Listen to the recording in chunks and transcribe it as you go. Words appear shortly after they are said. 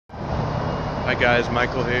Hi guys,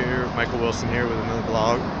 Michael Wilson here with another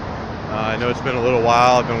vlog. I know it's been a little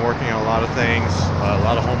while. I've been working on a lot of things, a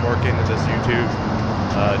lot of homework into this YouTube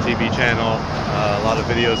TV channel, a lot of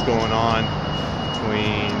videos going on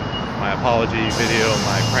between my apology video,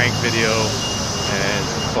 my prank video, and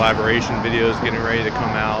some collaboration videos getting ready to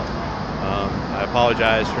come out. I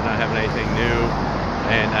apologize for not having anything new,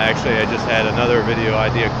 and I just had another video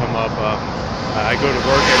idea come up. I go to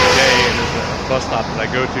work every day, and there's a bus stop that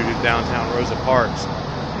I go to downtown Rosa Parks,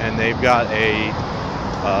 and they've got a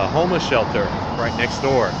homeless shelter right next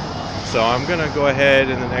door. So I'm gonna go ahead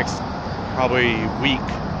in the next probably week,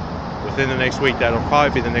 within the next week, that'll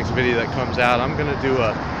probably be the next video that comes out. I'm gonna do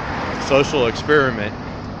a social experiment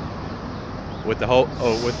with the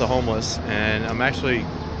homeless, and I'm actually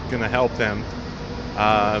gonna help them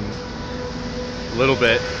a little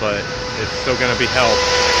bit, but it's still gonna be help.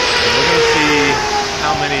 And we're gonna see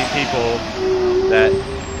how many people that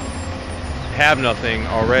have nothing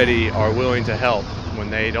already are willing to help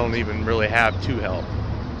when they don't even really have to help.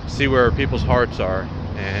 See where people's hearts are.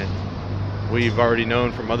 And we've already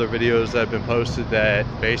known from other videos that have been posted that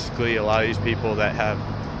basically a lot of these people that have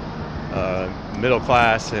middle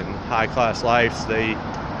class and high class lives, they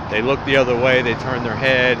look the other way, they turn their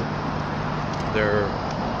head,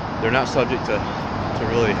 they're not subject to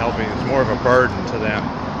really helping. It's more of a burden to them.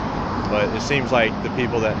 But it seems like the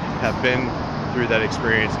people that have been through that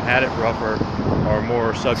experience and had it rougher are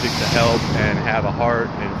more subject to help and have a heart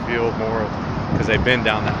and feel more because they've been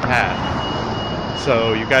down that path.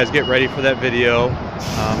 So you guys get ready for that video.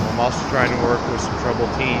 I'm also trying to work with some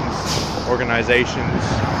troubled teens organizations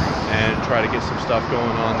and try to get some stuff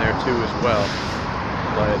going on there too as well.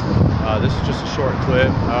 But this is just a short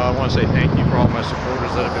clip. I want to say thank you for all my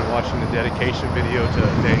supporters that have been watching the dedication video to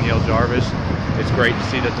Danielle Jarvis. It's great to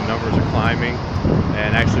see that the numbers are climbing,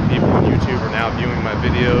 and actually people on YouTube are now viewing my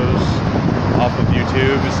videos off of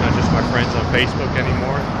YouTube. It's not just my friends on Facebook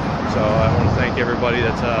anymore. So I want to thank everybody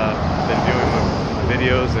that's been viewing my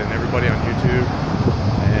videos and everybody on YouTube.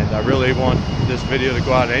 And I really want this video to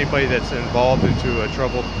go out to anybody that's involved into a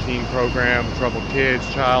troubled teen program, troubled kids,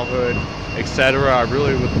 childhood, etc. I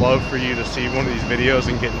really would love for you to see one of these videos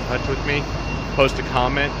and get in touch with me. Post a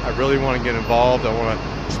comment. I really want to get involved. I want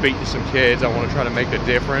to speak to some kids. I want to try to make a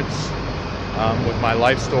difference with my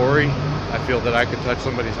life story. I feel that I could touch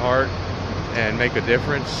somebody's heart and make a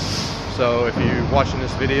difference. So if you're watching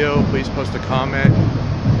this video, please post a comment,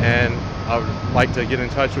 and I would like to get in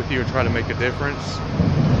touch with you and try to make a difference.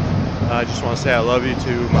 I just want to say I love you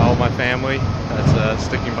to all my family that's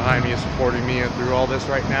sticking behind me and supporting me through all this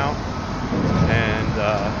right now. And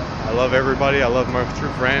I love everybody. I love my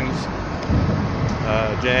true friends,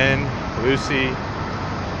 Jen, Lucy,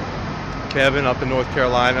 Kevin up in North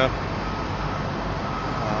Carolina,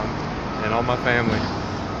 and all my family.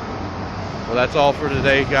 Well, that's all for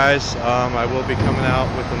today, guys. I will be coming out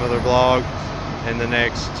with another vlog in the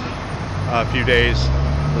next few days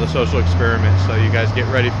for the social experiment, so you guys get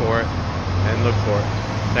ready for it and look for it.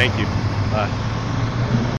 Thank you. Bye.